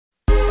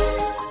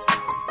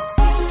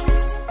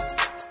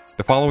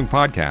The following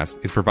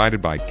podcast is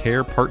provided by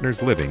Care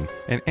Partners Living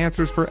and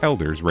Answers for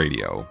Elders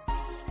Radio.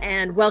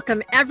 And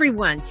welcome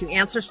everyone to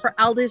Answers for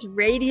Elders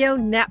Radio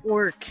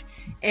Network.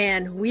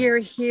 And we're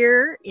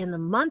here in the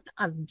month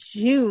of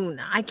June.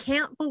 I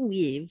can't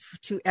believe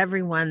to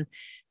everyone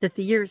that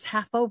the year is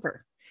half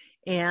over.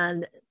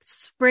 And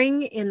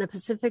spring in the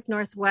Pacific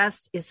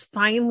Northwest is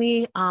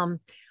finally,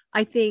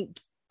 I think,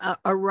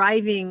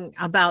 arriving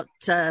about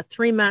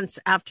 3 months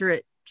after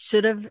it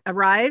should have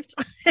arrived.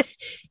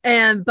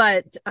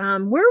 But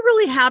we're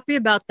really happy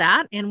about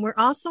that. And we're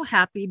also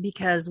happy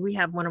because we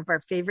have one of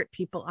our favorite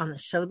people on the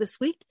show this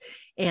week.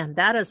 And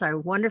that is our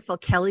wonderful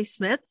Kelly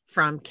Smith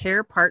from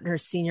Care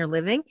Partners Senior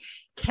Living.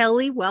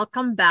 Kelly,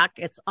 welcome back.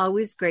 It's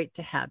always great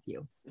to have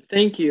you.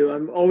 Thank you.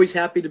 I'm always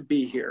happy to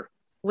be here.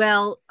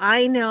 Well,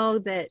 I know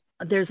that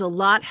there's a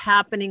lot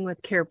happening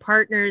with Care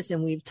Partners,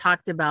 and we've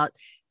talked about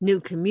new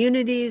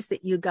communities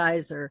that you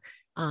guys are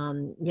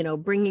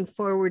bringing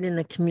forward in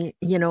the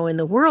in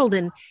the world.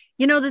 And,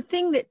 the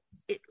thing that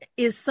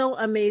is so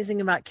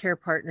amazing about Care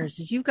Partners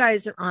is you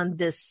guys are on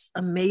this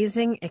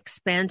amazing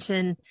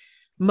expansion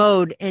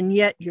mode, and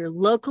yet you're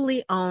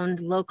locally owned,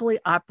 locally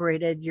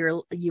operated.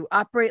 You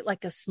operate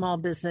like a small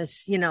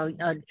business,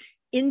 an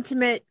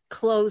intimate,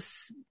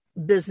 close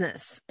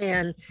business,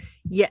 and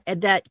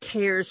that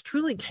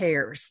truly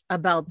cares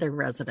about their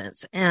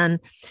residents. And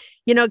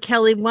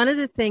Kelly, one of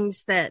the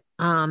things that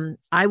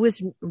I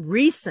was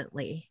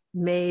recently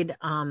made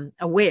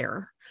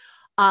aware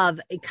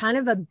of a kind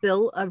of a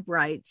Bill of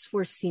Rights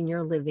for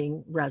senior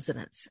living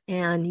residents.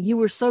 And you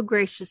were so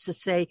gracious to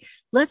say,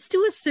 let's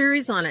do a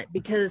series on it,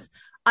 because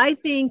I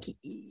think,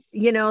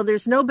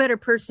 there's no better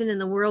person in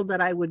the world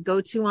that I would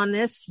go to on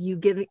this. You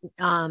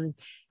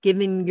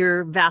given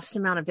your vast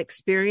amount of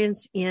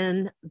experience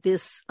in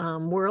this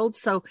world.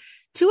 So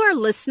to our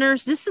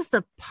listeners, this is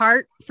the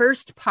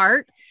first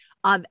part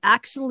of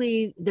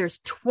actually there's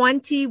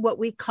 20, what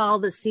we call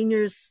the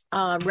seniors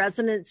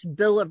residents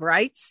Bill of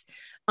Rights.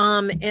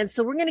 And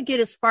so we're going to get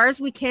as far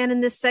as we can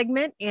in this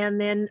segment, and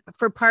then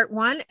for part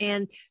one.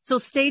 And so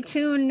stay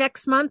tuned.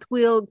 Next month,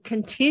 we'll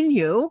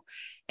continue.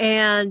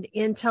 And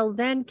until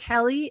then,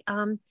 Kelly,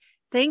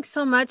 thanks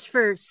so much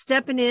for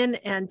stepping in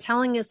and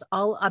telling us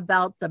all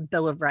about the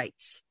Bill of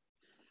Rights.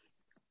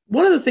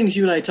 One of the things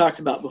you and I talked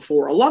about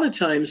before, a lot of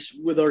times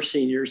with our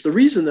seniors, the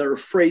reason they're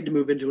afraid to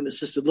move into an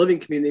assisted living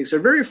community is they're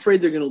very afraid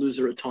they're going to lose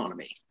their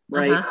autonomy,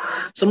 right?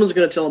 Uh-huh. Someone's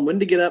going to tell them when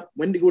to get up,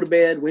 when to go to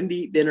bed, when to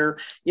eat dinner,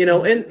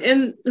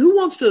 and who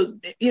wants to,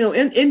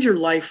 end your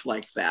life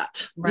like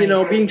that,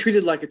 right. Being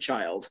treated like a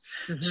child.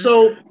 Mm-hmm.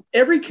 So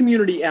every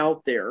community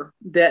out there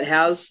that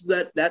has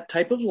that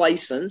type of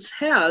license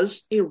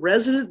has a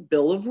resident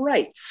Bill of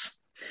Rights,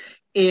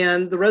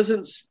 and the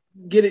residents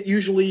get it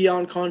usually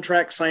on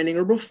contract signing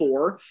or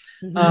before,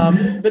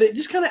 but it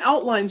just kind of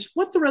outlines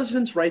what the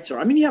residents' rights are.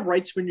 I mean, you have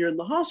rights when you're in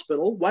the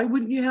hospital. Why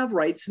wouldn't you have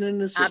rights in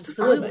an assisted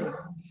living?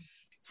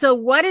 So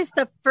what is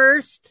the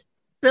first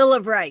Bill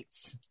of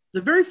Rights? The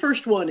very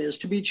first one is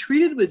to be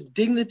treated with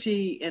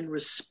dignity and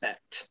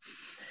respect.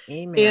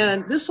 Amen.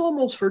 And this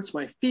almost hurts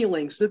my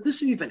feelings that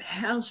this even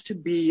has to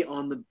be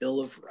on the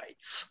Bill of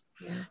Rights.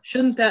 Yeah.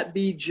 Shouldn't that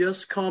be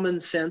just common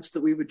sense that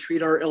we would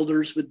treat our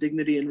elders with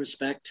dignity and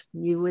respect?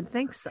 You would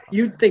think so.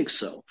 You'd think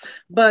so.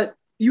 But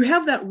you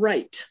have that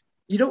right.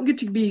 You don't get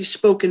to be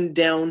spoken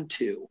down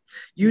to.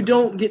 You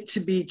don't get to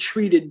be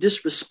treated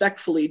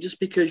disrespectfully just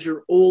because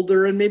you're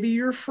older and maybe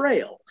you're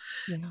frail.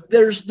 Yeah.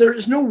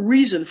 There's no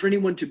reason for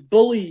anyone to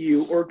bully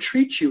you or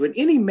treat you in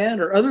any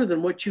manner other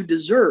than what you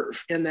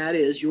deserve, and that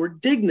is your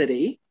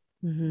dignity,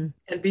 and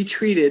be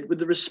treated with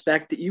the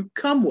respect that you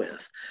come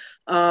with.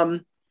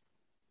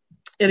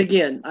 And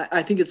again,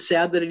 I think it's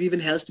sad that it even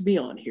has to be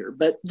on here,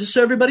 but just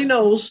so everybody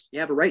knows,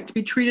 you have a right to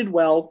be treated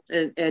well,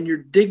 and your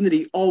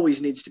dignity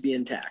always needs to be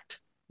intact.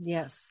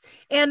 Yes.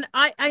 And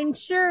I'm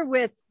sure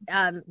with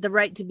the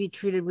right to be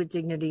treated with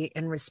dignity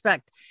and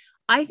respect,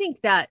 I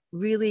think that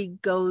really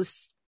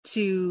goes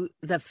to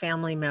the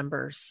family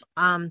members.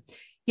 I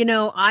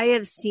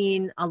have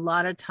seen a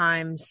lot of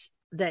times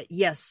that,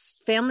 yes,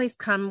 families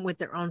come with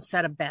their own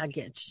set of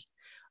baggage.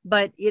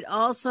 But it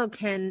also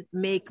can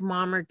make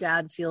mom or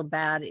dad feel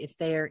bad if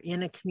they are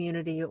in a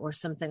community or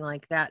something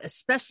like that,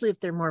 especially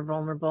if they're more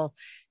vulnerable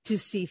to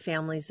see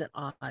families at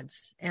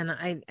odds. And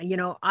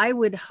I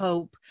would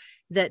hope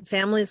that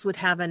families would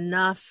have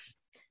enough,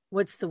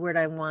 what's the word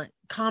I want,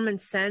 common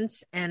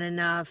sense and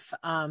enough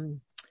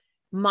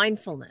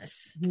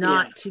mindfulness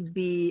not to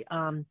be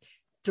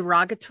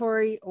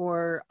derogatory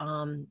or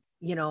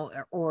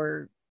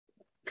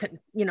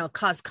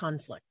cause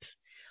conflict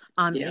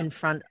in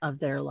front of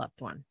their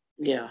loved one.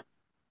 Yeah.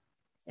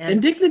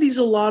 And dignity is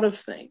a lot of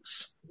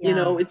things.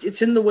 Yeah.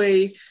 It's in the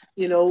way,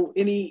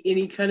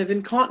 any kind of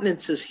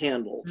incontinence is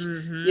handled.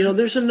 Mm-hmm.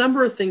 There's a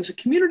number of things a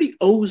community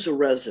owes a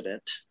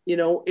resident.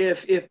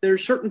 If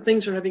there's certain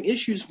things they're having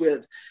issues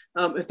with,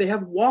 if they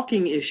have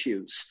walking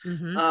issues,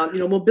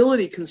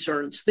 mobility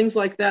concerns, things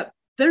like that.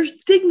 There's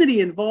dignity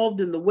involved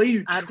in the way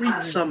you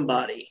treat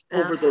somebody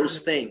over those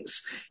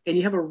things, and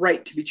you have a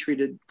right to be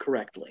treated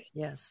correctly.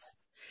 Yes.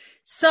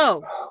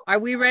 So are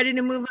we ready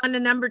to move on to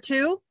number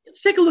 2?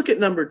 Let's take a look at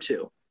number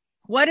 2.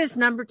 What is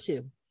number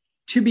 2?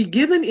 To be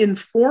given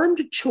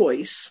informed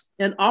choice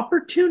and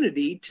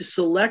opportunity to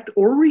select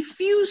or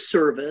refuse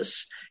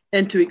service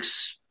and to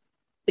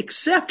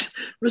accept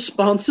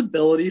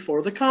responsibility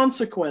for the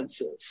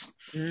consequences.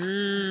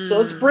 So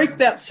let's break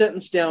that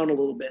sentence down a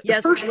little bit. Yes,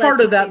 the first part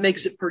of that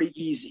makes it pretty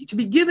easy. To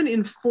be given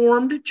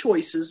informed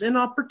choices and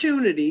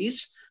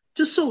opportunities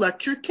to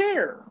select your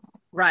care.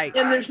 Right.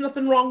 And there's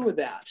nothing wrong with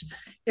that.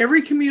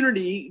 Every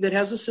community that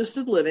has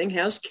assisted living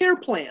has care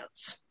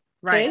plans.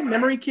 Right. Okay?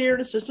 Memory care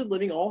and assisted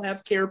living all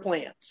have care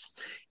plans.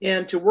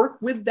 And to work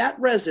with that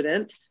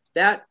resident,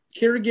 that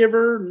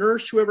caregiver,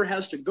 nurse, whoever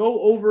has to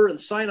go over and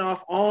sign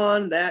off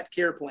on that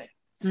care plan.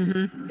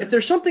 Mm-hmm. If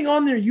there's something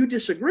on there you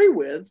disagree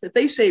with, if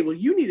they say, well,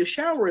 you need a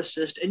shower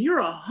assist and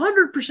you're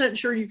 100%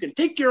 sure you can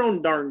take your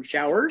own darn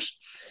showers,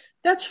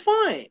 that's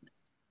fine.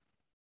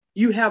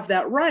 You have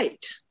that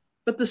right.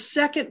 But the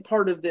second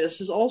part of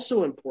this is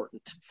also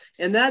important.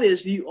 And that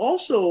is you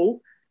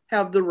also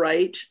have the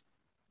right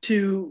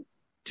to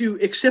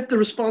accept the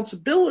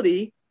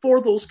responsibility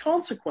for those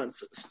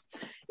consequences.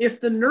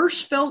 If the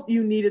nurse felt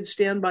you needed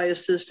standby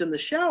assist in the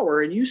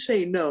shower and you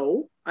say,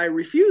 no, I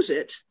refuse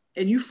it,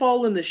 and you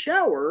fall in the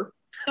shower,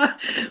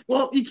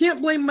 well, you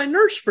can't blame my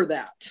nurse for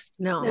that.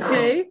 No.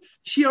 Okay.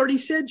 She already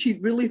said she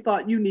really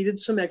thought you needed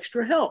some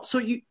extra help.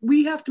 So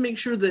we have to make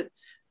sure that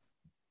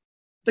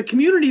the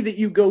community that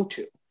you go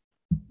to,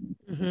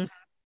 mm-hmm.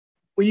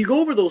 when you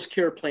go over those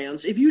care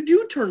plans, if you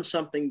do turn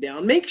something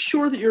down, make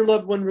sure that your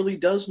loved one really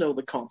does know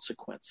the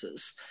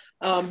consequences.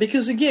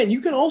 Because again,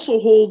 you can also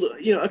hold,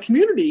 a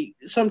community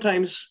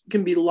sometimes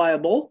can be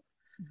liable.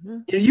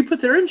 Mm-hmm. You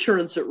put their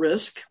insurance at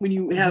risk when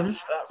you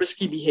have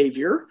risky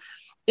behavior.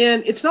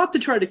 And it's not to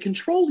try to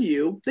control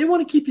you. They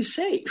want to keep you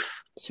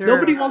safe. Sure.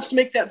 Nobody wants to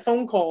make that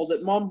phone call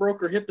that mom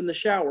broke her hip in the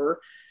shower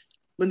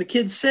when the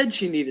kid said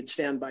she needed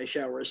standby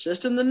shower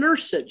assist and the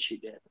nurse said she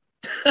did.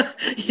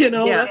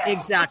 Yeah,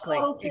 exactly.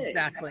 That's okay.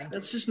 Exactly.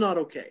 That's just not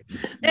okay.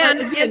 And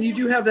but again, you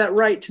do have that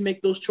right to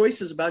make those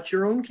choices about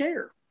your own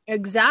care.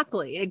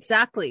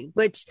 Exactly.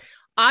 Which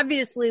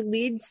obviously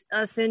leads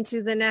us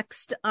into the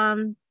next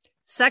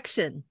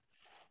section.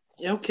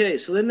 Okay,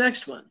 so the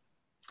next one.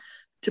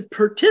 To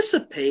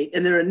participate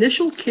in their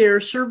initial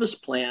care service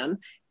plan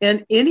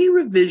and any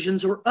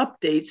revisions or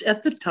updates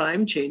at the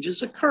time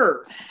changes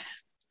occur.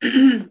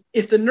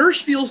 If the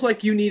nurse feels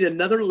like you need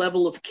another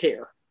level of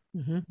care,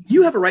 mm-hmm.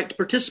 you have a right to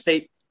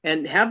participate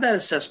and have that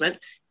assessment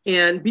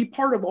and be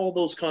part of all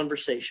those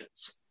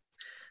conversations.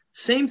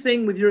 Same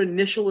thing with your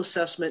initial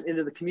assessment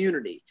into the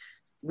community.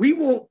 We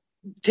won't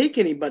take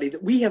anybody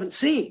that we haven't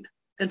seen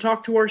and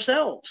talk to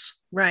ourselves.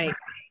 Right.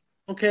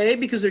 Okay,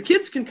 because their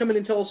kids can come in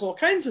and tell us all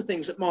kinds of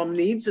things that mom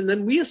needs, and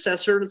then we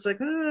assess her, and it's like,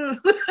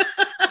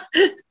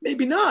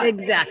 maybe not.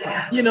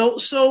 Exactly.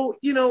 So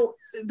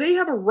they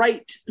have a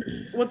right.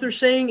 What they're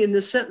saying in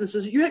this sentence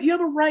is you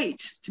have a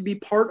right to be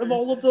part of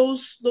all of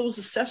those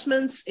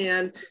assessments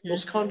and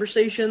those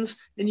conversations,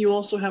 and you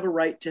also have a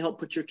right to help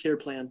put your care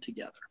plan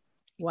together.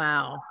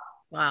 Wow.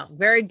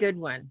 Very good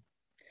one.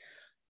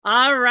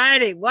 All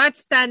righty.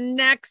 What's the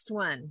next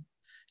one?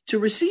 To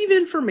receive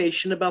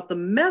information about the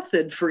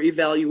method for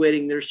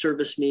evaluating their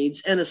service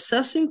needs and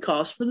assessing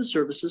costs for the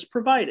services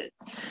provided.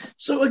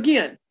 So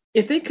again,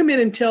 if they come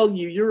in and tell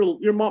you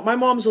my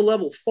mom's a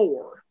level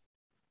 4,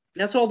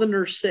 that's all the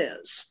nurse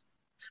says.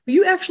 But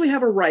you actually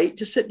have a right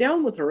to sit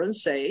down with her and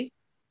say,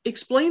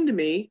 explain to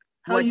me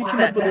how you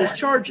come up with those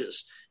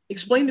charges.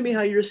 Explain to me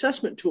how your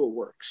assessment tool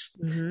works.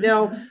 Mm-hmm.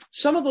 Now,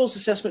 some of those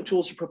assessment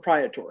tools are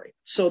proprietary,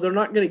 so they're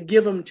not going to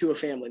give them to a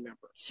family member.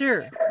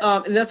 Sure.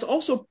 And that's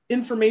also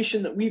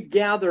information that we've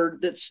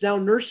gathered that's now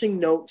nursing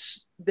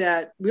notes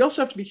that we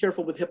also have to be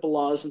careful with HIPAA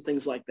laws and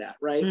things like that,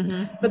 right?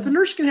 Mm-hmm. But the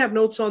nurse can have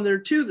notes on there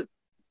too that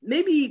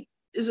maybe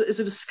is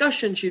a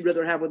discussion she'd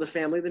rather have with a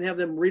family than have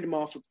them read them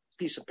off a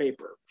piece of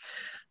paper.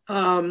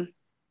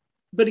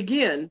 But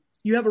again,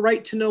 you have a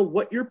right to know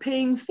what you're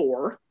paying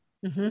for.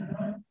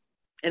 Mm-hmm.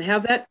 And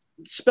have that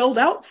spelled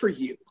out for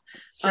you.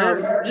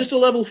 Sure. Just a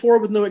level 4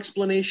 with no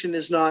explanation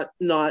is not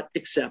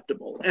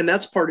acceptable. And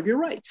that's part of your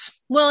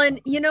rights. Well,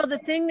 and the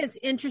thing that's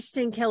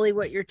interesting, Kelly,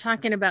 what you're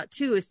talking about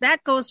too, is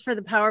that goes for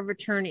the power of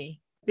attorney,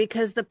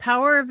 because the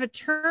power of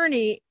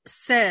attorney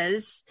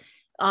says,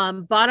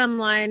 bottom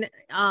line,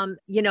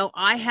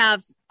 I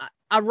have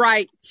a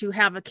right to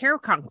have a care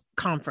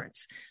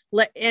conference.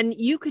 And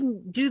you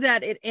can do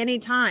that at any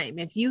time.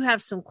 If you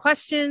have some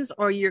questions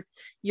or you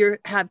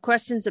have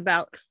questions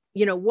about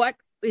what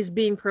is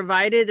being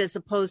provided as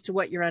opposed to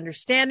what your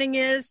understanding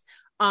is,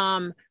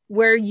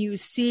 where you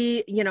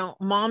see,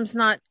 mom's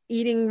not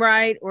eating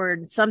right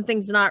or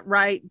something's not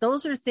right.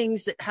 Those are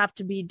things that have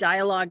to be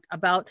dialogued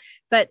about.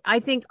 But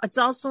I think it's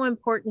also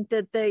important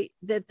that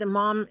the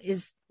mom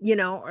is,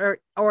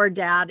 or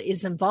dad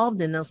is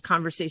involved in those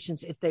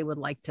conversations if they would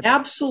like to be.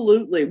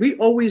 Absolutely. We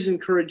always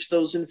encourage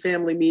those in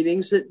family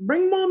meetings that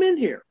bring mom in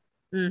here.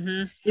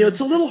 Mm-hmm. It's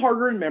a little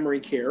harder in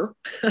memory care,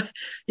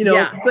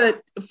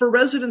 but for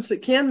residents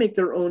that can make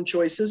their own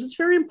choices, it's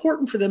very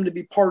important for them to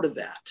be part of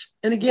that.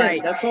 And again,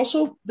 that's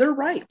also their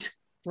right.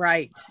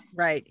 Right.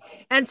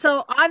 And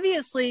so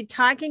obviously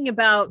talking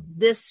about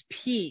this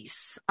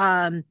piece,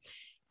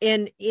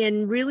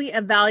 in really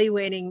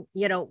evaluating,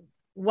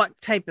 what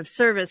type of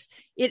service,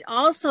 it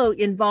also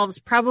involves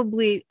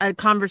probably a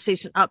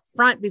conversation up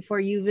front before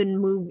you even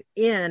move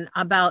in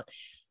about,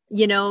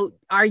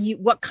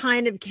 what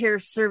kind of care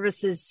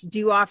services do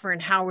you offer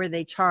and how are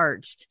they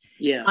charged?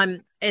 Yeah.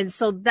 And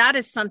so that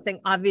is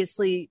something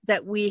obviously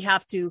that we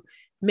have to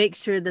make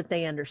sure that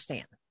they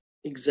understand.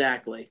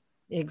 Exactly.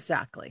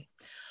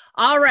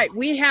 All right.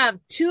 We have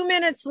 2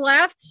 minutes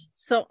left.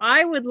 So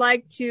I would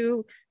like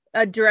to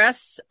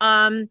address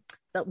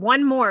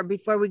one more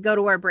before we go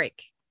to our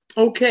break.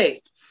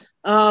 Okay.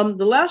 The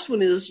last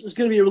one is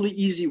going to be a really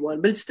easy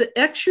one, but it's to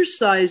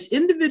exercise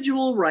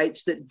individual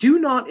rights that do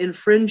not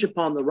infringe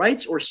upon the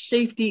rights or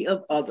safety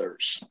of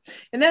others.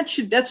 And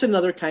that's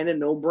another kind of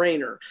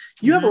no-brainer.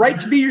 You have a right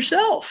to be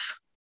yourself.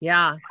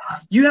 Yeah.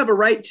 You have a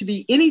right to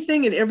be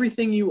anything and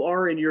everything you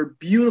are in your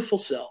beautiful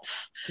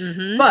self.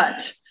 Mm-hmm.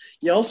 But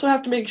you also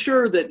have to make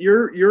sure that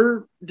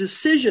your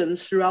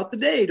decisions throughout the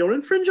day don't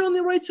infringe on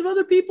the rights of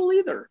other people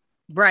either.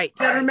 Right.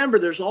 You got to remember,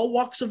 there's all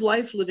walks of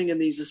life living in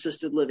these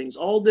assisted livings,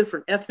 all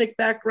different ethnic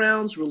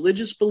backgrounds,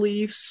 religious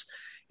beliefs,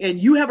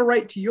 and you have a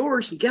right to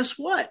yours. And guess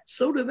what?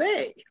 So do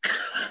they.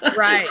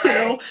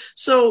 Right.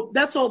 So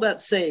that's all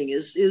that's saying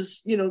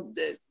is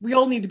we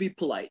all need to be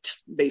polite,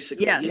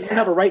 basically. Yes. You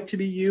have a right to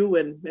be you,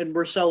 and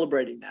we're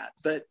celebrating that.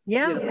 But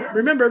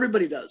remember,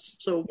 everybody does.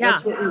 So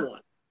that's what we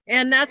want.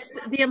 And that's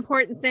the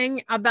important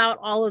thing about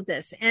all of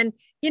this. And,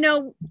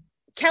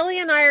 Kelly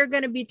and I are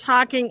going to be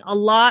talking a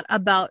lot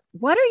about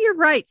what are your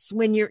rights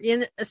when you're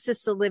in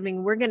assisted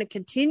living. We're going to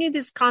continue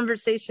this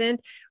conversation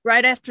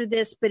right after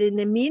this. But in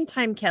the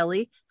meantime,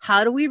 Kelly,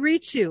 how do we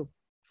reach you?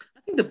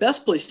 I think the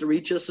best place to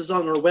reach us is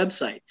on our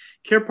website,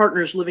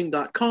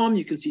 carepartnersliving.com.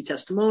 You can see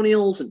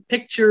testimonials and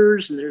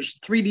pictures, and there's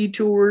 3D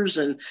tours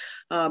and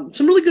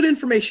some really good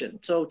information.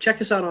 So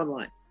check us out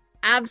online.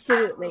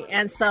 Absolutely.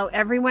 And so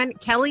everyone,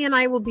 Kelly and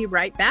I will be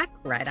right back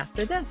right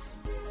after this.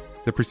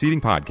 The preceding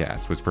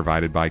podcast was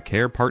provided by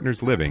Care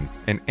Partners Living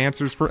and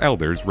Answers for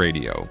Elders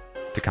Radio.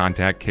 To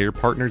contact Care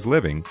Partners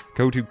Living,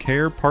 go to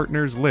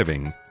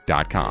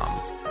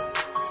carepartnersliving.com.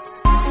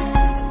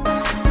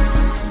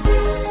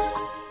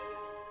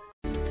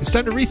 It's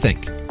time to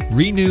rethink,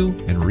 renew,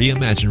 and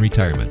reimagine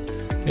retirement.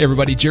 Hey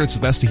everybody, Jared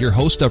Sebesta here,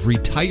 host of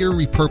Retire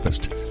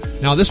Repurposed.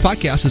 Now, this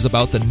podcast is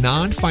about the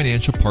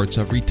non-financial parts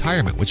of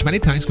retirement, which many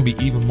times can be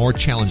even more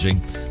challenging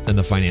than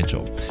the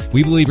financial.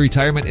 We believe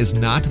retirement is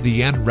not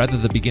the end, rather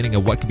the beginning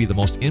of what could be the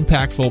most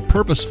impactful,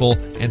 purposeful,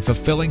 and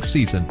fulfilling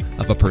season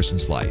of a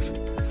person's life.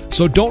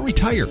 So don't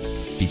retire,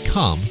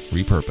 become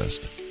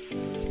repurposed.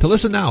 To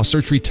listen now,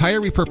 search Retire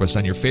Repurposed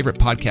on your favorite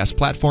podcast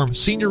platform,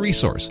 Senior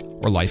Resource,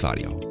 or Life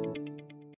Audio.